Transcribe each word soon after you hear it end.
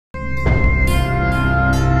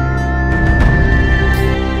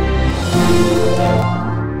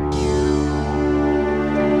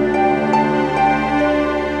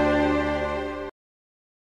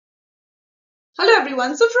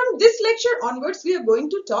everyone. So from this lecture onwards, we are going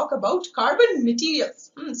to talk about carbon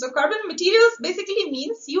materials. So carbon materials basically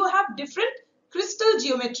means you have different crystal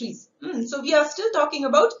geometries. So we are still talking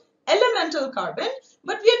about elemental carbon,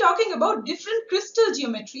 but we are talking about different crystal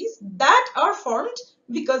geometries that are formed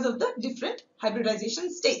because of the different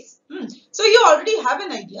hybridization states. So you already have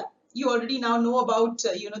an idea. You already now know about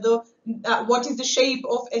what is the shape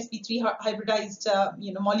of sp3 hybridized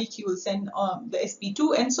molecules and the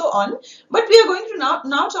sp2 and so on. But we are going to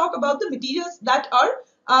now talk about the materials that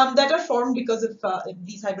are formed because of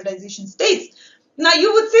these hybridization states. Now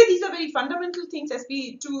you would say these are very fundamental things,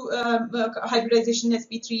 sp2 hybridization,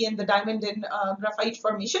 sp3 and the diamond and graphite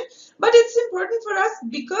formation. But it's important for us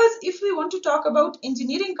because if we want to talk about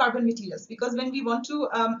engineering carbon materials, because when we want to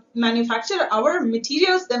manufacture our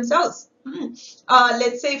materials themselves,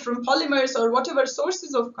 let's say from polymers or whatever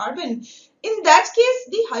sources of carbon, in that case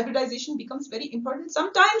the hybridization becomes very important.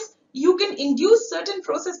 Sometimes you can induce certain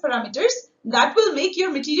process parameters that will make your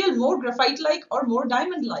material more graphite-like or more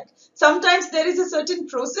diamond-like. Sometimes there is a certain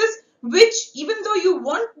process which, even though you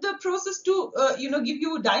want the process to give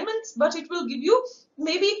you diamonds, but it will give you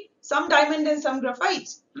maybe some diamond and some graphite.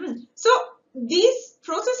 So these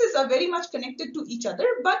processes are very much connected to each other.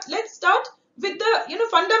 But let's start with the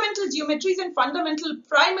fundamental geometries and fundamental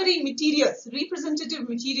primary materials, representative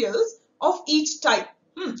materials of each type.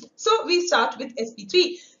 So we start with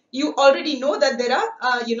sp3. You already know that there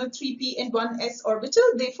are 3p and 1s orbital.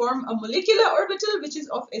 They form a molecular orbital which is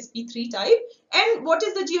of sp3 type. And what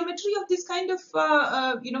is the geometry of this kind of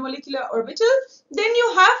molecular orbital? Then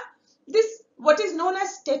you have this what is known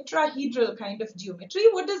as tetrahedral kind of geometry.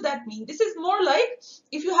 What does that mean? This is more like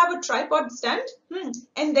if you have a tripod stand,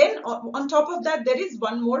 and then on top of that there is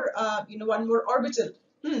one more orbital.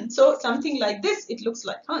 So something like this it looks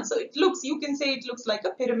like. So you can say it looks like a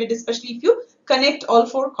pyramid, especially if you connect all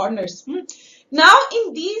four corners. Now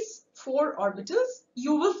in these four orbitals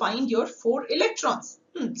you will find your 4 electrons.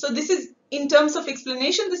 So this is, in terms of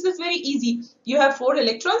explanation, this is very easy. You have 4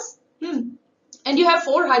 electrons and you have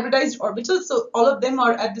 4 hybridized orbitals, so all of them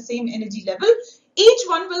are at the same energy level. Each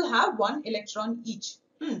one will have 1 electron each.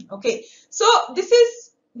 Okay, so this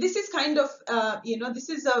is kind of this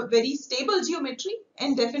is a very stable geometry,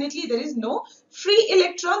 and definitely there is no free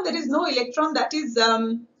electron. There is no electron that is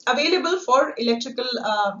available for electrical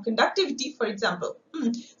conductivity, for example.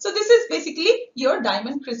 So this is basically your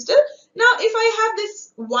diamond crystal. Now if I have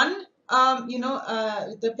this one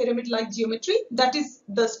the pyramid-like geometry, that is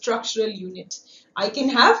the structural unit. I can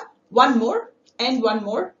have one more and one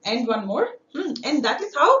more and one more, and that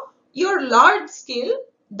is how your large-scale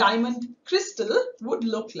diamond crystal would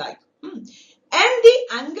look like. And the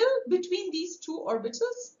angle between these 2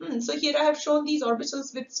 orbitals, so here I have shown these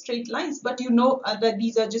orbitals with straight lines, but you know that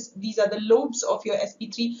these are the lobes of your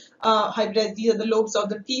sp3 hybridized. These are the lobes of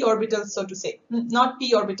the p orbitals, so to say. Not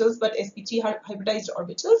p orbitals, but sp3 hybridized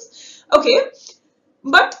orbitals. Okay,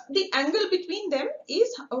 but the angle between them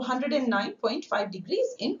is 109.5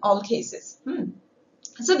 degrees in all cases.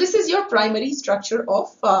 So this is your primary structure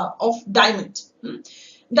of diamond.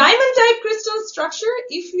 Diamond type crystal structure,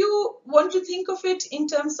 if you want to think of it in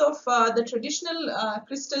terms of the traditional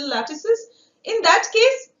crystal lattices, in that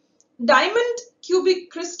case, diamond cubic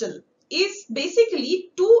crystal is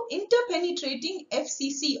basically 2 interpenetrating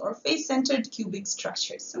FCC or face-centered cubic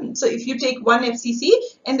structures. So if you take one FCC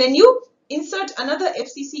and then you insert another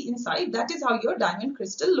FCC inside, that is how your diamond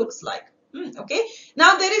crystal looks like. Okay.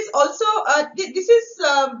 Now there is also this is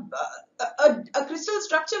a crystal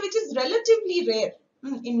structure which is relatively rare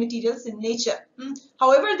in materials in nature.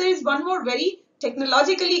 However, there is one more very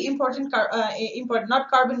technologically important, not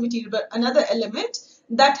carbon material, but another element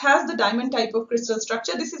that has the diamond type of crystal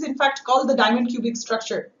structure. This is in fact called the diamond cubic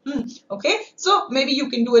structure. Okay, so maybe you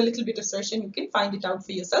can do a little bit of search and you can find it out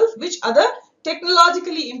for yourself, which other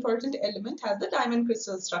technologically important element has the diamond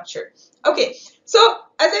crystal structure. Okay, so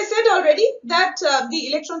as I said already that the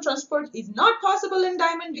electron transport is not possible in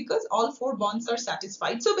diamond because all 4 bonds are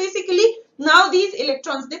satisfied. So basically now these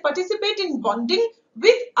electrons, they participate in bonding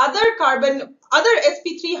with other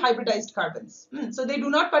sp3 hybridized carbons. So they do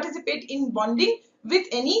not participate in bonding with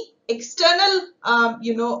any external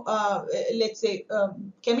let's say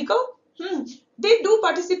chemical. They do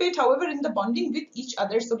participate, however, in the bonding with each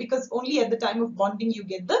other. So because only at the time of bonding you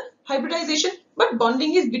get the hybridization, but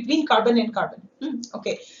bonding is between carbon and carbon.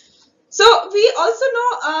 Okay, so we also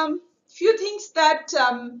know few things that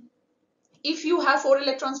if you have 4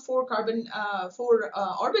 electrons, 4 carbon, 4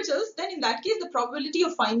 orbitals, then in that case the probability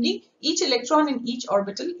of finding each electron in each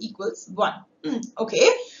orbital equals 1. Okay,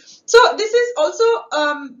 So this is also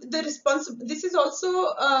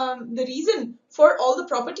the reason for all the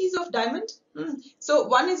properties of diamond. So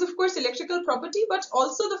one is of course electrical property, but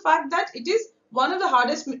also the fact that it is one of the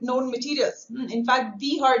hardest known materials. In fact,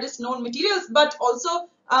 the hardest known materials, but also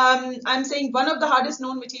I'm saying one of the hardest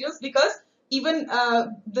known materials because even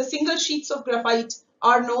the single sheets of graphite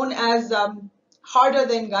are known as harder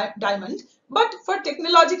than diamond. But for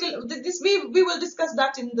technological, this we will discuss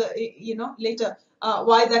that in the later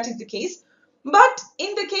why that is the case. But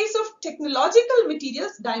in the case of technological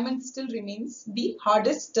materials, diamond still remains the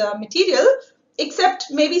hardest material, except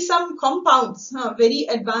maybe some compounds, very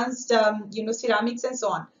advanced, ceramics and so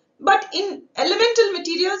on. But in elemental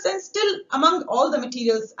materials and still among all the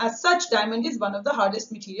materials as such, diamond is one of the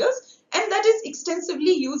hardest materials, and that is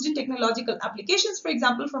extensively used in technological applications, for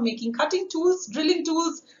example, for making cutting tools, drilling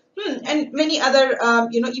tools, and many other,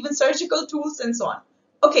 even surgical tools and so on.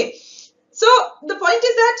 Okay. So the point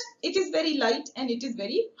is that it is very light and it is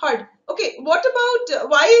very hard. Okay, what about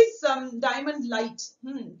why is diamond light?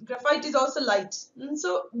 Graphite is also light.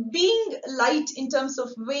 So being light in terms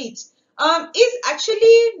of weight is actually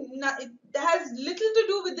it has little to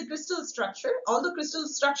do with the crystal structure. Although crystal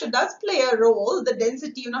structure does play a role, the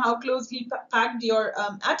density, how closely packed your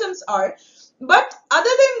atoms are. But other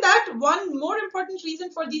than that, one more important reason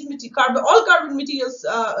for these all carbon materials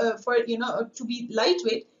for to be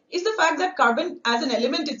lightweight is the fact that carbon as an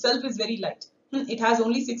element itself is very light. It has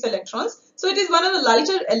only 6 electrons, so it is one of the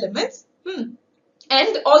lighter elements.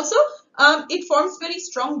 And also it forms very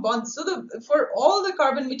strong bonds. So for all the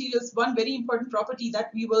carbon materials, one very important property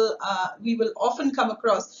that we will often come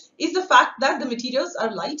across is the fact that the materials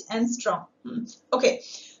are light and strong. Okay,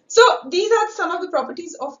 so these are some of the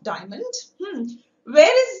properties of diamond. Where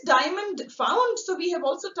is diamond found? So we have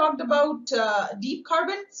also talked about deep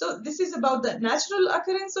carbon. So this is about the natural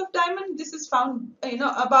occurrence of diamond. This is found,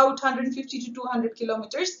 about 150 to 200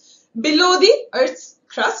 kilometers below the Earth's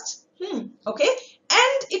crust. Okay,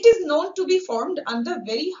 and it is known to be formed under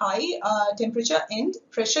very high temperature and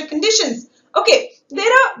pressure conditions. Okay,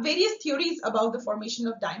 there are various theories about the formation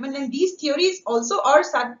of diamond, and these theories also are,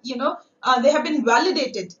 they have been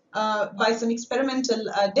validated by some experimental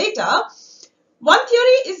data. One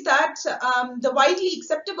theory is that the widely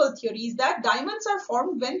acceptable theory is that diamonds are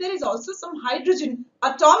formed when there is also some hydrogen,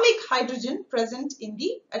 atomic hydrogen present in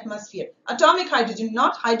the atmosphere. Atomic hydrogen,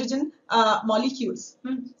 not hydrogen molecules.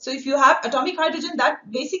 So if you have atomic hydrogen, that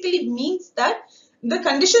basically means that the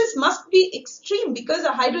conditions must be extreme, because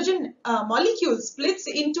a hydrogen molecule splits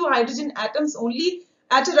into hydrogen atoms only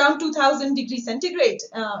at around 2000 degrees centigrade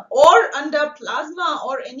or under plasma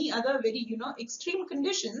or any other very extreme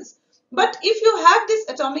conditions. But if you have this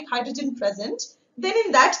atomic hydrogen present, then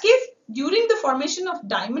in that case, during the formation of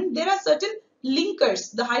diamond, there are certain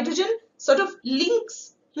linkers. The hydrogen sort of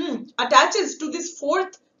links, attaches to this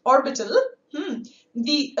fourth orbital.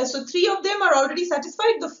 So 3 of them are already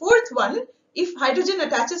satisfied. The fourth one, if hydrogen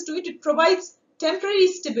attaches to it, it provides temporary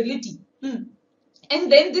stability.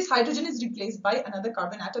 And then this hydrogen is replaced by another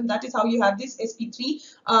carbon atom. That is how you have this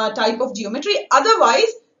sp3 type of geometry.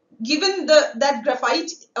 Otherwise, given that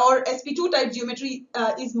graphite or sp2 type geometry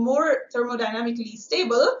is more thermodynamically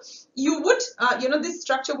stable, you would, this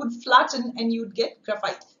structure would flatten and you would get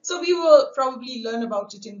graphite. So we will probably learn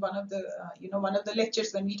about it in one of the, one of the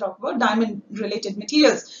lectures when we talk about diamond related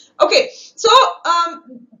materials. Okay, so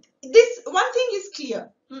this one thing is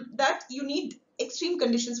clear, that you need extreme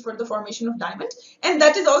conditions for the formation of diamond, and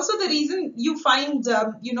that is also the reason you find,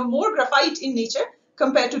 more graphite in nature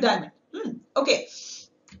compared to diamond. Okay.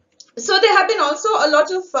 So there have been also a lot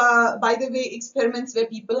of, by the way, experiments where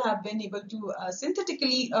people have been able to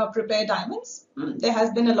synthetically prepare diamonds. There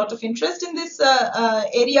has been a lot of interest in this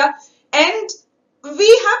area, and we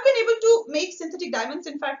have been able to make synthetic diamonds.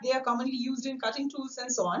 In fact, they are commonly used in cutting tools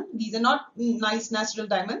and so on. These are not nice natural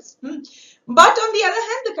diamonds. But on the other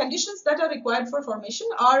hand, the conditions that are required for formation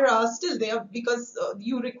are still there, because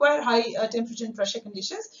you require high temperature and pressure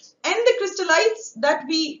conditions. And the crystallites that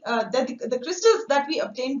we, the crystals that we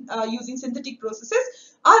obtain using synthetic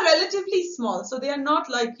processes are relatively small. So they are not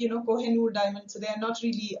like, Kohinoor diamonds. So they are not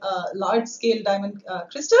really large scale diamond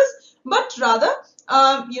crystals, but rather,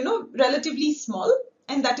 relatively small.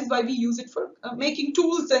 And that is why we use it for making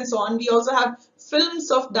tools and so on. We also have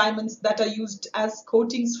films of diamonds that are used as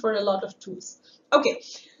coatings for a lot of tools. Okay,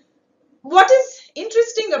 what is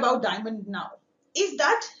interesting about diamond now is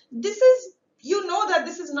that this is, that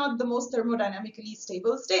this is not the most thermodynamically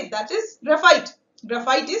stable state. That is graphite.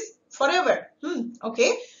 Graphite is forever.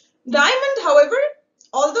 Okay, diamond, however,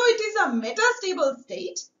 although it is a metastable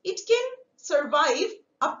state, it can survive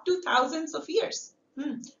up to thousands of years.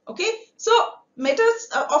 Okay, so Metas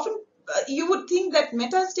often you would think that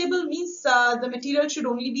metastable means the material should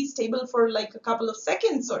only be stable for like a couple of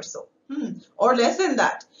seconds or so, or less than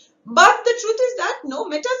that. But the truth is that no,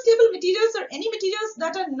 metastable materials are any materials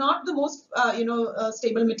that are not the most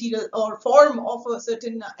stable material or form of a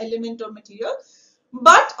certain element or material.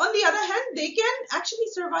 But on the other hand, they can actually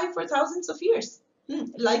survive for thousands of years,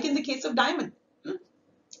 like in the case of diamond.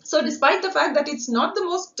 So despite the fact that it's not the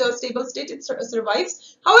most stable state, it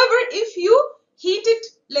survives. However, if you heat it,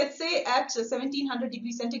 let's say at 1700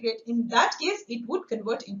 degrees centigrade, in that case, it would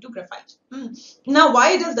convert into graphite. Now,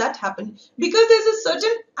 why does that happen? Because there's a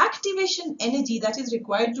certain activation energy that is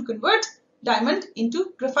required to convert diamond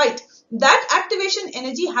into graphite. That activation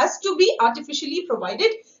energy has to be artificially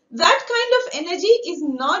provided. That kind of energy is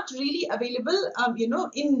not really available,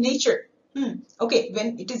 in nature. Okay,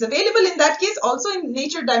 when it is available, in that case, also in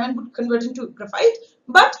nature, diamond would convert into graphite.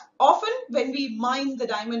 But often when we mine the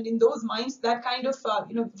diamond in those mines, that kind of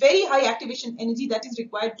very high activation energy that is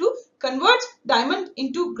required to convert diamond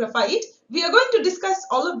into graphite. We are going to discuss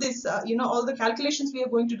all of this, all the calculations we are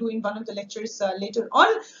going to do in one of the lectures later on.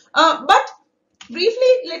 But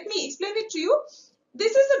briefly, let me explain it to you.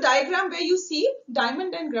 This is a diagram where you see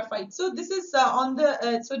diamond and graphite. So this is on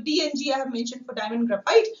the, so D and G I have mentioned for diamond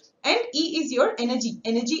graphite, and E is your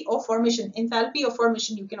energy of formation, enthalpy of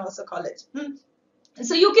formation you can also call it.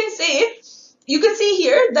 So you can see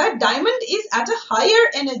here that diamond is at a higher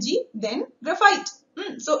energy than graphite.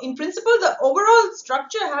 So in principle, the overall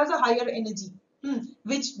structure has a higher energy,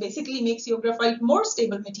 which basically makes your graphite more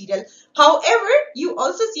stable material. However, you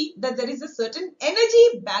also see that there is a certain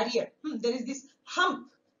energy barrier. There is this hump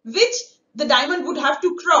which the diamond would have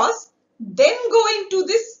to cross, then go into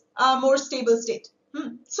this more stable state.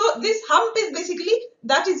 So this hump is basically,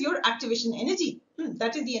 that is your activation energy.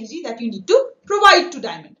 That is the energy that you need to provide to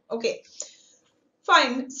diamond. Okay.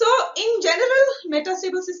 Fine. So in general,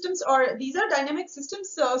 metastable systems, or these are dynamic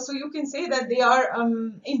systems, so you can say that they are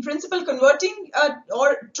in principle converting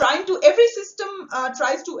or trying to, every system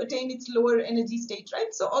tries to attain its lower energy state,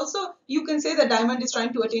 right? So also you can say that diamond is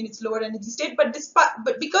trying to attain its lower energy state, but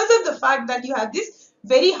because of the fact that you have this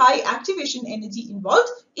very high activation energy involved,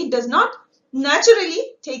 it does not naturally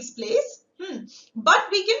takes place. But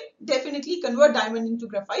we can definitely convert diamond into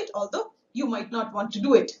graphite, although you might not want to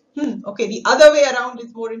do it. Okay, the other way around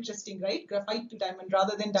is more interesting, right? Graphite to diamond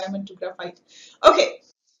rather than diamond to graphite. Okay,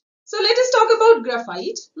 so let us talk about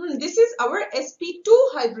graphite. This is our sp2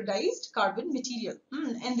 hybridized carbon material,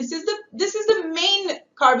 and this is the main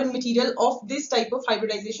carbon material of this type of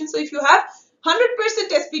hybridization. So if you have 100%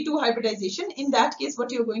 sp2 hybridization, in that case,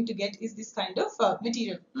 what you're going to get is this kind of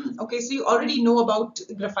material. Okay, so you already know about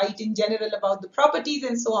graphite in general, about the properties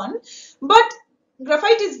and so on, but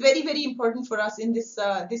graphite is very, very important for us in this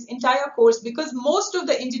this entire course, because most of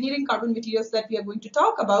the engineering carbon materials that we are going to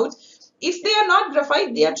talk about, if they are not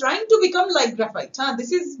graphite, they are trying to become like graphite.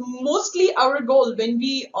 This is mostly our goal when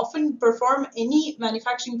we often perform any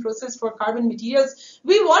manufacturing process for carbon materials.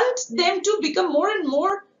 We want them to become more and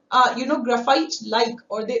more graphite-like,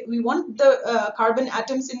 or we want the carbon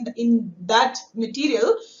atoms in that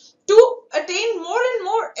material to attain more and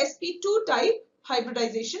more sp2 type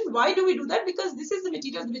hybridization. Why do we do that? Because this is the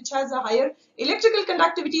material which has a higher electrical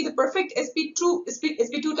conductivity, the perfect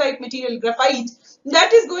sp2 type material, graphite.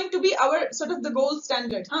 That is going to be our sort of the gold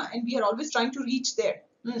standard, and we are always trying to reach there.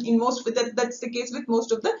 In most, that's the case with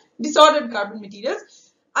most of the disordered carbon materials.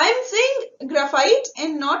 I am saying graphite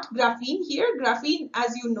and not graphene here. Graphene,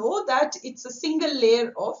 as you know, that it's a single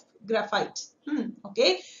layer of graphite.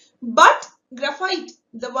 Okay, but graphite,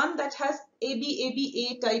 the one that has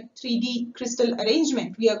ABABA type 3D crystal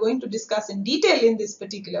arrangement, we are going to discuss in detail in this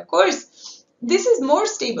particular course. This is more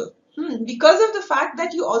stable because of the fact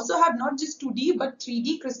that you also have not just 2D but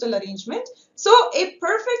 3D crystal arrangement. So a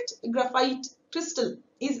perfect graphite crystal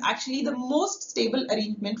is actually the most stable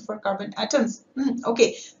arrangement for carbon atoms.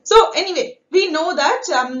 Okay, so anyway, we know that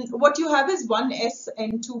what you have is 1s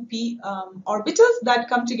and 2p orbitals that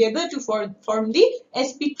come together to form the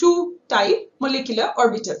sp2 type molecular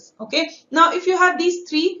orbitals. Okay, now if you have these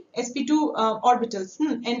three sp2 orbitals,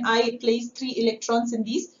 and I place 3 electrons in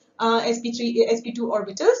these sp2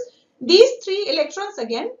 orbitals, these 3 electrons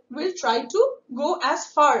again will try to go as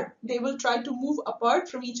far. They will try to move apart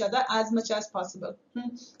from each other as much as possible.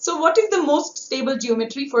 So what is the most stable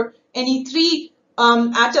geometry for any 3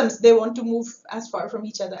 atoms? They want to move as far from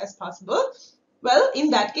each other as possible. Well, in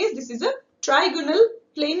that case, this is a trigonal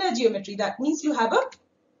planar geometry. That means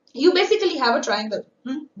you basically have a triangle,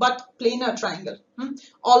 but planar triangle.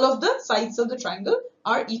 All of the sides of the triangle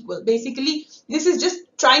are equal. Basically, this is just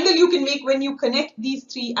triangle you can make when you connect these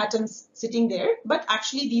 3 atoms sitting there, but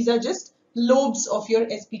actually these are just lobes of your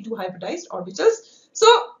sp2 hybridized orbitals. So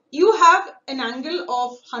you have an angle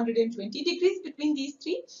of 120 degrees between these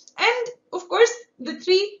three, and of course the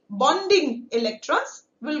three bonding electrons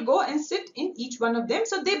will go and sit in each one of them.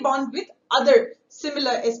 So they bond with other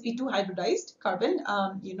similar sp2 hybridized carbon,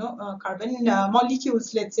 carbon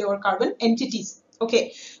molecules, let's say, or carbon entities.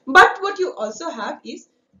 Okay, but what you also have is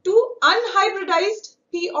two unhybridized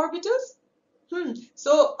p orbitals.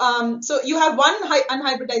 So you have one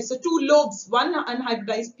unhybridized, so two lobes, one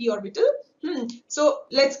unhybridized p orbital. So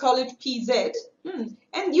let's call it pz.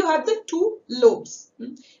 And you have the two lobes.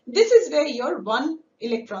 This is where your one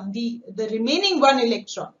electron, the remaining one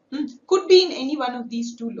electron, could be in any one of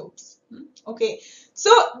these two lobes. Okay,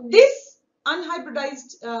 so this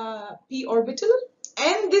unhybridized p orbital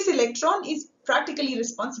and this electron is practically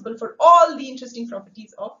responsible for all the interesting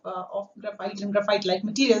properties of graphite and graphite-like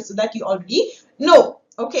materials, so that you already know.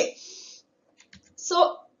 Okay,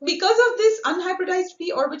 so because of this unhybridized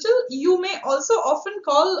p orbital, you may also often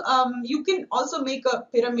call, you can also make a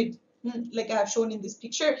pyramid, like I have shown in this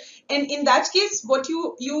picture, and in that case what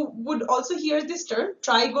you would also hear this term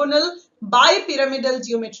trigonal bipyramidal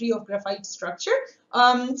geometry of graphite structure.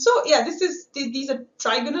 So yeah, these are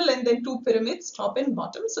trigonal and then two pyramids, top and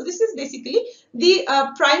bottom. So this is basically the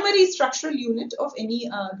primary structural unit of any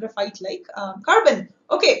graphite-like carbon.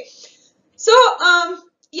 Okay, so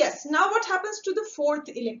yes, now what happens to the fourth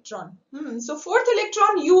electron? So fourth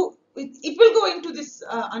electron, it will go into this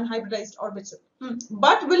unhybridized orbital,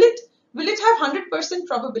 but will it have 100%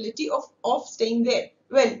 probability of staying there?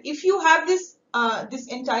 Well, if you have this this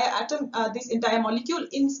entire atom, this entire molecule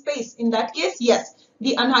in space, in that case, yes,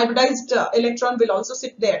 the unhybridized electron will also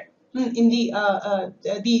sit there. In the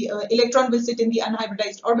electron will sit in the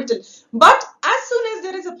unhybridized orbital. But as soon as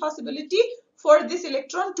there is a possibility for this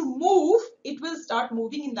electron to move, it will start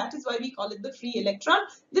moving, and that is why we call it the free electron.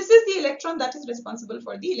 This is the electron that is responsible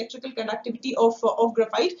for the electrical conductivity of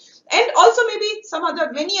graphite, and also maybe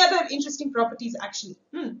many other interesting properties actually.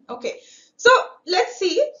 Okay, so let's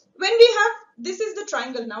see, when we have, this is the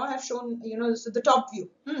triangle. Now I have shown, so the top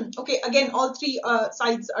view. Okay, again all three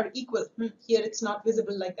sides are equal. Here it's not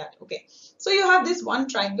visible like that. Okay, so you have this one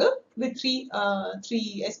triangle with three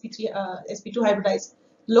sp2 hybridized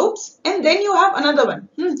lobes, and then you have another one.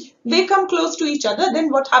 They come close to each other. Then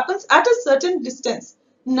what happens at a certain distance?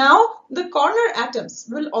 Now the corner atoms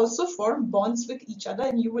will also form bonds with each other,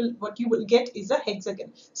 and what you will get is a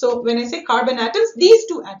hexagon. So when I say carbon atoms, these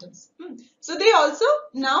two atoms, so they also,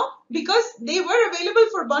 now because they were available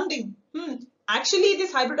for bonding, actually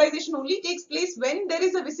this hybridization only takes place when there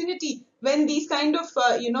is a vicinity, when these kind of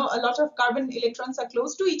a lot of carbon electrons are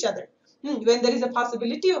close to each other, when there is a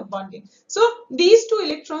possibility of bonding. So these two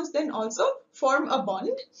electrons then also form a bond,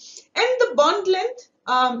 and the bond length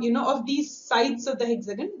of these sides of the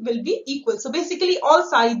hexagon will be equal. So basically all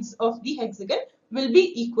sides of the hexagon will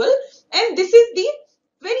be equal, and this is the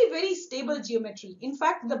very stable geometry. In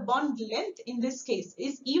fact, the bond length in this case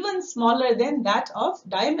is even smaller than that of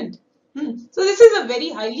diamond. So this is a very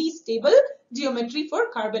highly stable geometry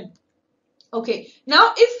for carbon. Okay,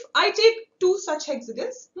 now if I take two such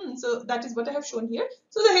hexagons, so that is what I have shown here.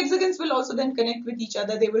 So the hexagons will also then connect with each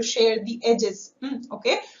other. They will share the edges.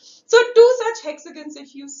 Okay, so two such hexagons,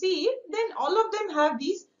 if you see, then all of them have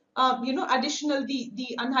these, additional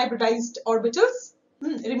the unhybridized orbitals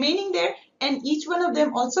remaining there, and each one of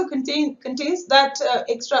them also contains that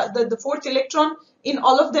extra, the fourth electron in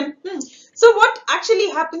all of them. So what actually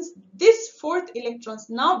happens? This fourth electron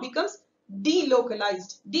now becomes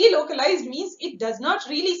delocalized. Delocalized means it does not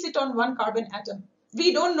really sit on one carbon atom.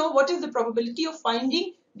 We don't know what is the probability of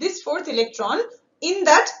finding this fourth electron in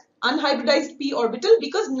that unhybridized p orbital,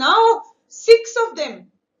 because now 6 of them,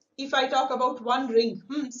 if I talk about one ring,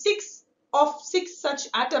 6 such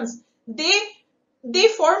atoms, they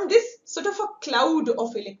form this sort of a cloud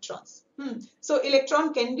of electrons. So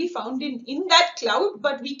electron can be found in that cloud,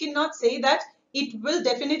 but we cannot say that it will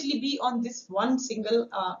definitely be on this one single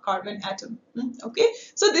carbon atom. Okay,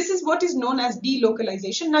 so this is what is known as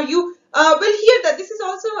delocalization. Now you will hear that this is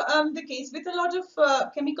also the case with a lot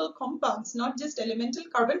of chemical compounds, not just elemental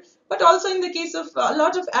carbon, but also in the case of a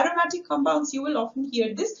lot of aromatic compounds. You will often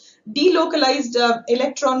hear this delocalized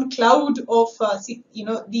electron cloud of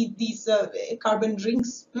these carbon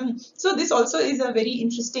rings. So this also is a very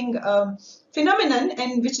interesting phenomenon,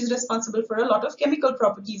 and which is responsible for a lot of chemical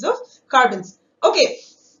properties of carbons. Okay,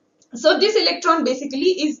 so this electron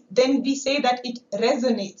basically is, then we say that it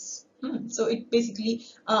resonates. So it basically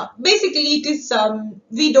it is,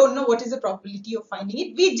 we don't know what is the probability of finding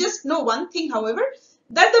it. We just know one thing, however,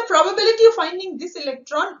 that the probability of finding this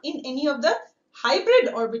electron in any of the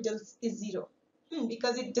hybrid orbitals is 0.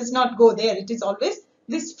 because it does not go there. It is always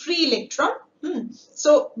this free electron.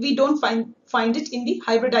 So we don't find it in the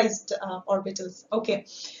hybridized orbitals. Okay.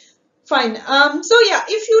 Fine. So yeah,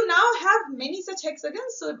 if you now have many such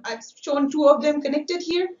hexagons, so I've shown 2 of them connected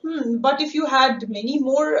here, but if you had many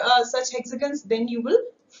more such hexagons, then you will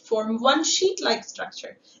form one sheet-like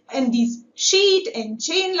structure. And these sheet and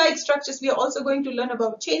chain-like structures, we are also going to learn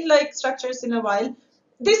about chain-like structures in a while.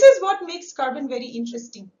 This is what makes carbon very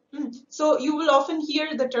interesting. So you will often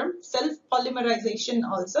hear the term self-polymerization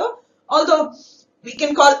also, although we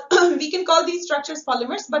can call these structures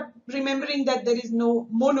polymers, but remembering that there is no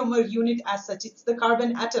monomer unit as such. It's the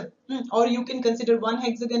carbon atom, or you can consider one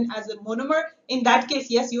hexagon as a monomer. In that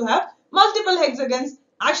case, yes, you have multiple hexagons,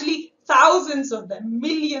 actually thousands of them,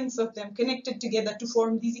 millions of them connected together to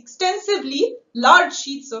form these extensively large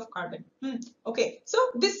sheets of carbon. Okay, so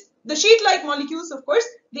the sheet-like molecules, of course,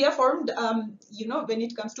 they are formed, when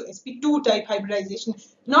it comes to sp2 type hybridization,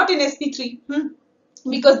 not in sp3.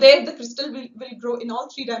 Because there the crystal will grow in all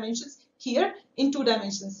 3 dimensions, here in 2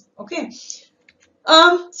 dimensions. Okay.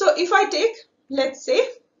 So if I take, let's say,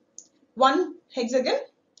 one hexagon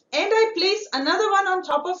and I place another one on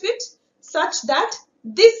top of it, such that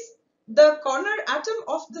the corner atom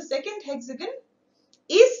of the second hexagon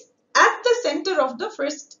is at the center of the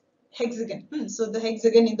first hexagon. So the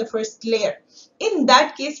hexagon in the first layer. In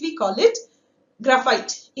that case, we call it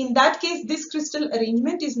graphite. In that case, this crystal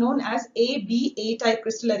arrangement is known as A type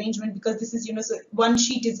crystal arrangement, because this is, so one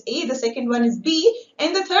sheet is A, the second one is B,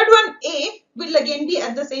 and the third one, A, will again be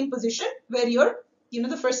at the same position where your,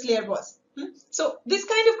 the first layer was. So this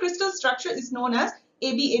kind of crystal structure is known as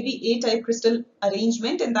A type crystal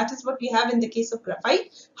arrangement, and that is what we have in the case of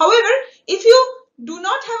graphite. However, if you do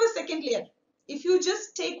not have a second layer, if you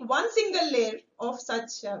just take one single layer of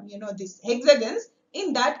such, these hexagons,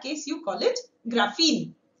 in that case, you call it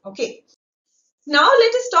graphene. Okay. Now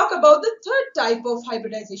let us talk about the third type of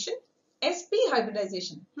hybridization, sp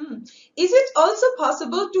hybridization. Is it also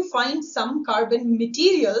possible to find some carbon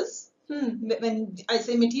materials, when I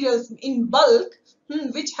say materials in bulk,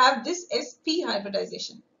 which have this sp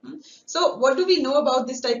hybridization? So what do we know about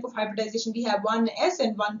this type of hybridization? We have one s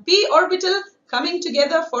and one p orbital coming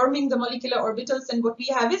together, forming the molecular orbitals, and what we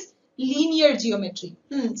have is linear geometry.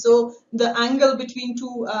 So the angle between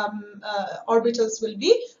 2 orbitals will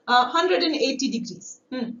be 180 degrees.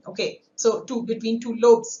 Okay, so between 2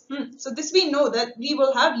 lobes. So this we know that we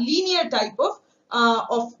will have linear type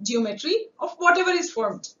of geometry of whatever is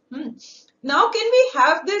formed. Now can we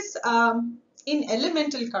have this in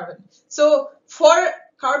elemental carbon? So for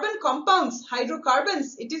carbon compounds,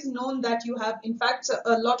 hydrocarbons, it is known that you have, in fact,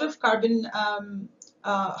 a lot of carbon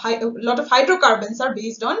a lot of hydrocarbons are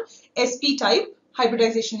based on sp type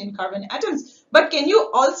hybridization in carbon atoms. But can you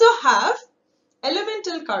also have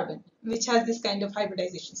elemental carbon which has this kind of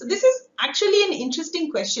hybridization? So this is actually an interesting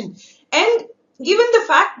question, and given the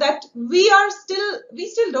fact that we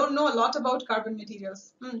still don't know a lot about carbon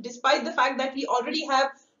materials, despite the fact that we already have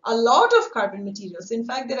a lot of carbon materials. In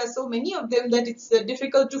fact, there are so many of them that it's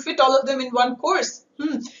difficult to fit all of them in one course.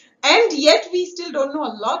 And yet we still don't know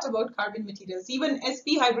a lot about carbon materials. Even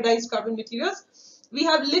sp hybridized carbon materials, we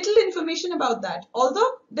have little information about that.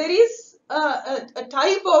 Although there is a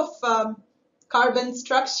type of carbon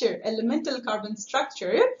structure, elemental carbon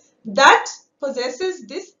structure, that possesses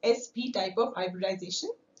this sp type of hybridization.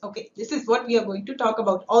 Okay, this is what we are going to talk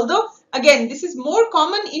about. Although, again, this is more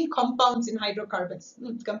common in compounds in hydrocarbons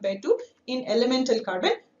compared to in elemental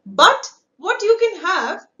carbon. But what you can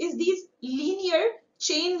have is these linear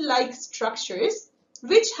chain-like structures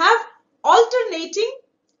which have alternating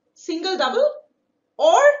single double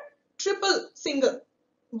or triple single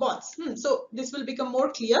bonds. So this will become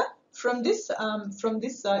more clear from this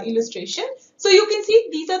illustration. So you can see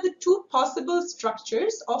these are the 2 possible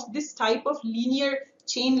structures of this type of linear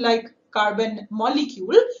chain-like carbon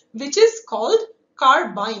molecule, which is called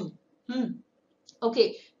carbyne.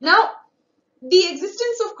 Okay, now the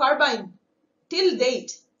existence of carbyne till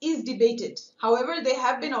date is debated. However, there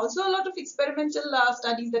have been also a lot of experimental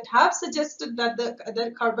studies that have suggested that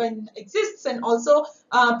the carbyne exists, and also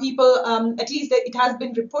people, at least it has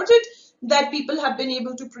been reported that people have been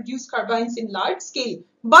able to produce carbynes in large scale.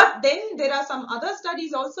 But then there are some other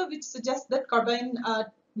studies also which suggest that carbyne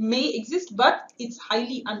may exist, but it's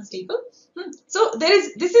highly unstable. So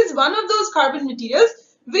this is one of those carbon materials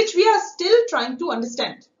which we are still trying to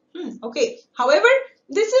understand. Okay. However,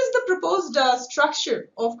 this is the proposed structure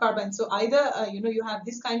of carbon. So either you have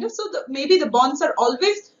this kind of, so maybe the bonds are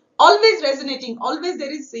always resonating, always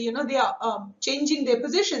there is, they are changing their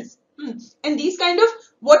positions, and these kind of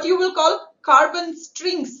what you will call carbon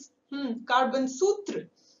strings, carbon sutra,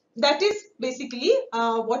 that is basically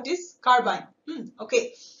what is Carbyne.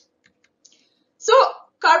 Okay. So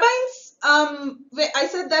carbynes, I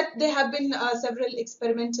said that there have been several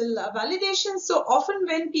experimental validations. So often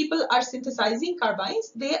when people are synthesizing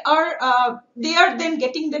carbynes, they are then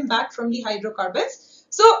getting them back from the hydrocarbons.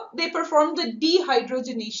 So they perform the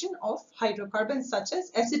dehydrogenation of hydrocarbons such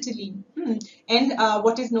as acetylene and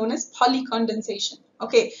what is known as polycondensation.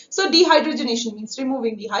 Okay, so dehydrogenation means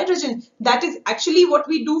removing the hydrogen. That is actually what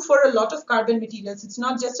we do for a lot of carbon materials. It's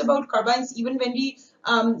not just about carbynes. Even when we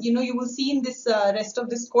you will see in this rest of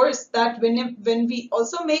this course that when we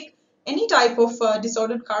also make any type of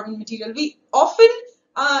disordered carbon material, we often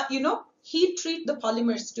heat treat the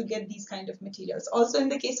polymers to get these kind of materials. Also in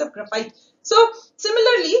the case of graphite. So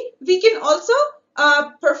similarly, we can also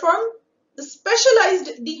perform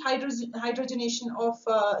specialized dehydrogenation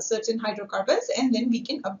of certain hydrocarbons, and then we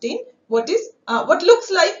can obtain what looks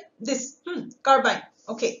like this carbyne.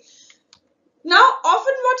 Okay. Now,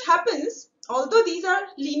 often what happens, although these are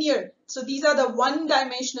linear, so these are the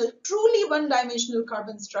one-dimensional, truly one-dimensional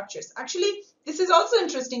carbon structures. Actually, this is also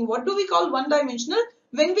interesting. What do we call one-dimensional?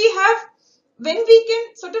 When we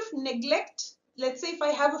can sort of neglect, let's say if I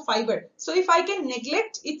have a fiber, so if I can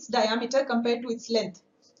neglect its diameter compared to its length,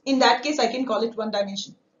 in that case I can call it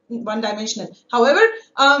one-dimensional. However,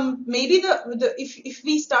 maybe if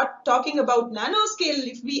we start talking about nanoscale,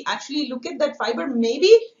 if we actually look at that fiber,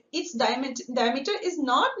 maybe its diameter is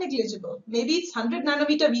not negligible. Maybe it's 100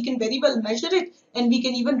 nanometer. We can very well measure it, and we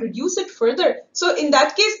can even reduce it further. So in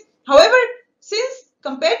that case, however, since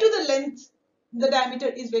compared to the length, the diameter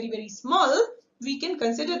is very, very small, we can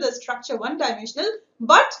consider the structure one-dimensional.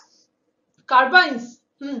 But carbynes,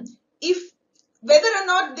 if whether or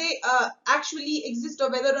not they actually exist, or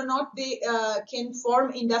whether or not they can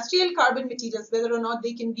form industrial carbon materials, whether or not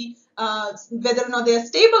they can be, whether or not they are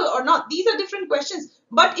stable or not, these are different questions.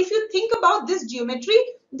 But if you think about this geometry,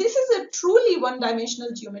 this is a truly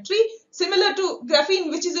one-dimensional geometry, similar to graphene,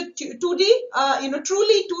 which is a 2D,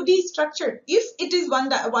 truly 2D structure if it is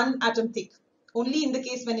one atom thick. Only in the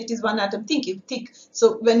case when it is one atom thick.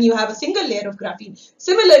 So when you have a single layer of graphene.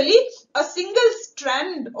 Similarly, a single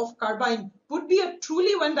strand of carbyne would be a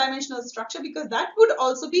truly one-dimensional structure, because that would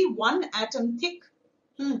also be one atom thick.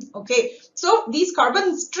 Okay, so these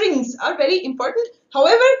carbon strings are very important.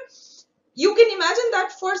 However, you can imagine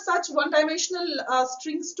that for such one-dimensional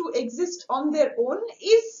strings to exist on their own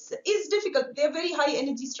is difficult. They're very high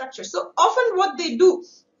energy structures. So often what they do,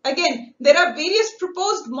 again, there are various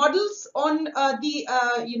proposed models on the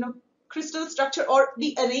crystal structure or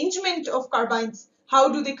the arrangement of carbynes. How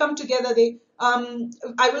do they come together? They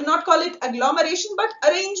I will not call it agglomeration, but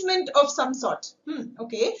arrangement of some sort.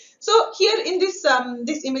 Okay. So here in this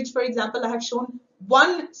this image, for example, I have shown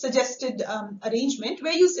one suggested arrangement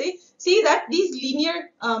where you see that these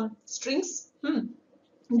linear strings,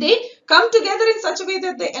 they come together in such a way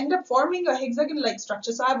that they end up forming a hexagon-like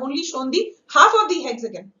structure. So I have only shown the half of the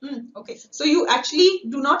hexagon. Okay, so you actually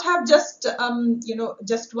do not have just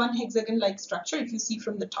just one hexagon-like structure if you see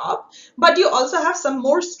from the top, but you also have some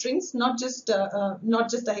more strings, not just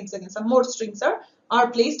a hexagon. Some more strings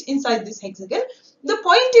are placed inside this hexagon. The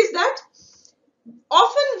point is that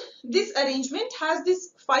often this arrangement has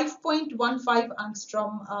this 5.15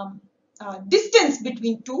 angstrom distance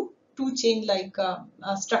between two chain-like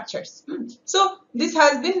structures. So this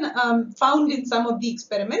has been found in some of the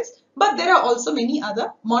experiments, but there are also many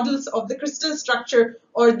other models of the crystal structure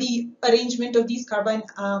or the arrangement of these carbyne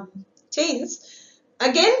chains.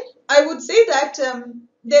 Again, I would say that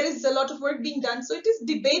there is a lot of work being done, so it is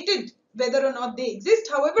debated whether or not they exist.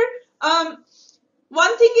 However,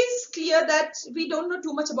 one thing is clear, that we don't know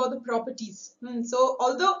too much about the properties. So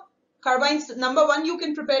although carbynes, number one, you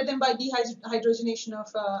can prepare them by dehydrogenation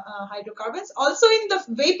of hydrocarbons. Also in the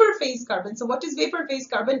vapor phase carbon. So what is vapor phase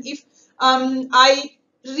carbon? If I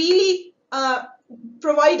really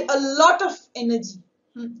provide a lot of energy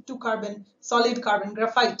to carbon, solid carbon,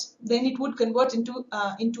 graphite, then it would convert into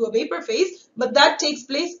a vapor phase, but that takes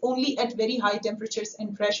place only at very high temperatures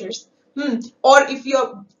and pressures. Or if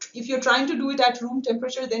you're trying to do it at room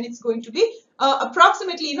temperature, then it's going to be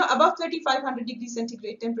approximately above 3500 degrees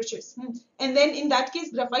centigrade temperatures. And then in that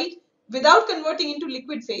case, graphite, without converting into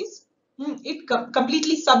liquid phase, it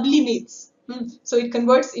completely sublimates. So it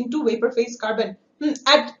converts into vapor phase carbon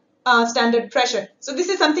at standard pressure. So this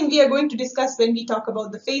is something we are going to discuss when we talk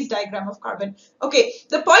about the phase diagram of carbon. Okay,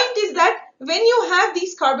 the point is that when you have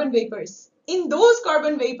these carbon vapors, in those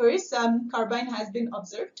carbon vapors, carbyne has been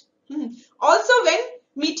observed. Also, when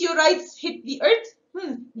meteorites hit the earth,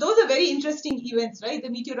 Those are very interesting events, right? The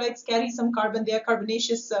meteorites carry some carbon, they are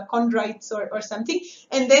carbonaceous chondrites or something,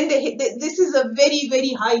 and then this is a very,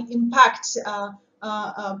 very high impact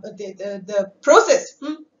the process.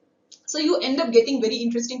 So you end up getting very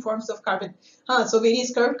interesting forms of carbon. So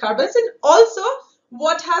various curved carbons, and also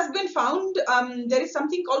what has been found, there is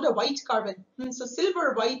something called a white carbon. So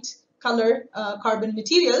silver white color carbon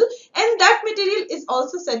material, and that material is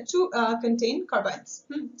also said to contain carbynes.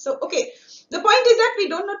 So okay, the point is that we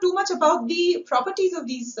don't know too much about the properties of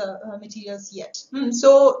these materials yet.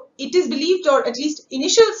 So it is believed, or at least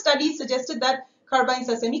initial studies suggested, that carbynes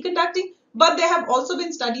are semiconducting, but there have also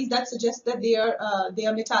been studies that suggest that they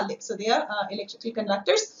are metallic, so they are electrical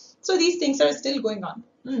conductors. So these things are still going on.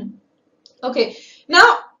 Okay,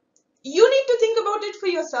 now you need to think about it for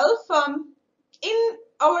yourself. In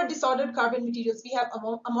our disordered carbon materials, we have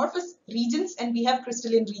amorphous regions and we have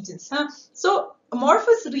crystalline regions. So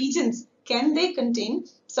amorphous regions, can they contain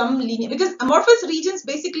some linear? Because amorphous regions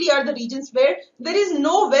basically are the regions where there is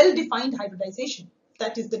no well-defined hybridization.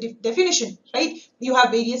 That is the definition, right? You have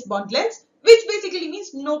various bond lengths, which basically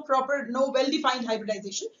means no well-defined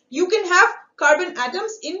hybridization. You can have carbon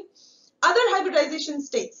atoms in other hybridization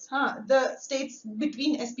states, the states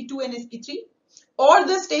between sp2 and sp3, or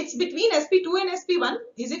the states between sp2 and sp1.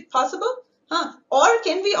 Is it possible? Or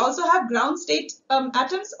can we also have ground state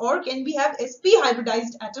atoms, or can we have sp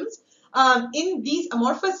hybridized atoms in these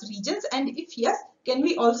amorphous regions? And if yes, can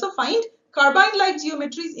we also find Carbyne-like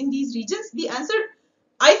geometries in these regions? The answer,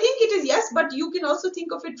 I think it is yes, but you can also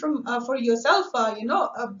think of it from for yourself,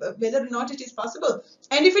 whether or not it is possible.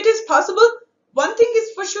 And if it is possible, one thing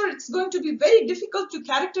is for sure, it's going to be very difficult to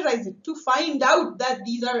characterize it, to find out that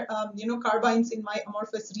these are, carbynes in my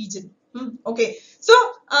amorphous region. Okay, so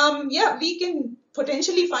yeah, we can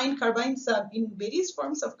potentially find carbynes in various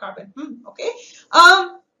forms of carbon. Okay,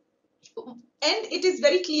 and it is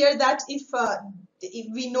very clear that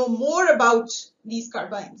if we know more about these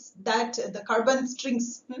carbynes, that the carbon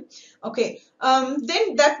strings, okay,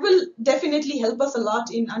 then that will definitely help us a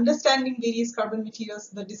lot in understanding various carbon materials,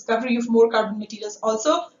 the discovery of more carbon materials,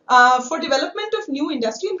 also for development of new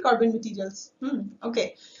industrial carbon materials.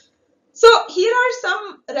 Okay. So here are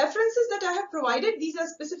some references that I have provided. These are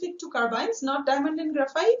specific to carbynes, not diamond and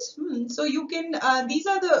graphite. So you can, these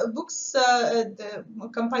are the books, the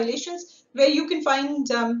compilations where you can find,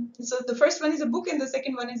 so the first one is a book and the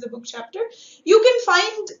second one is a book chapter. You can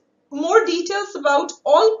find more details about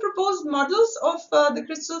all proposed models of the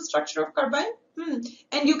crystal structure of carbyne.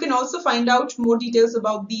 And you can also find out more details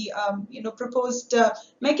about the proposed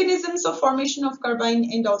mechanisms of formation of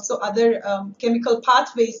carbyne, and also other chemical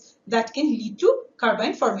pathways that can lead to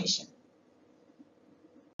carbyne formation.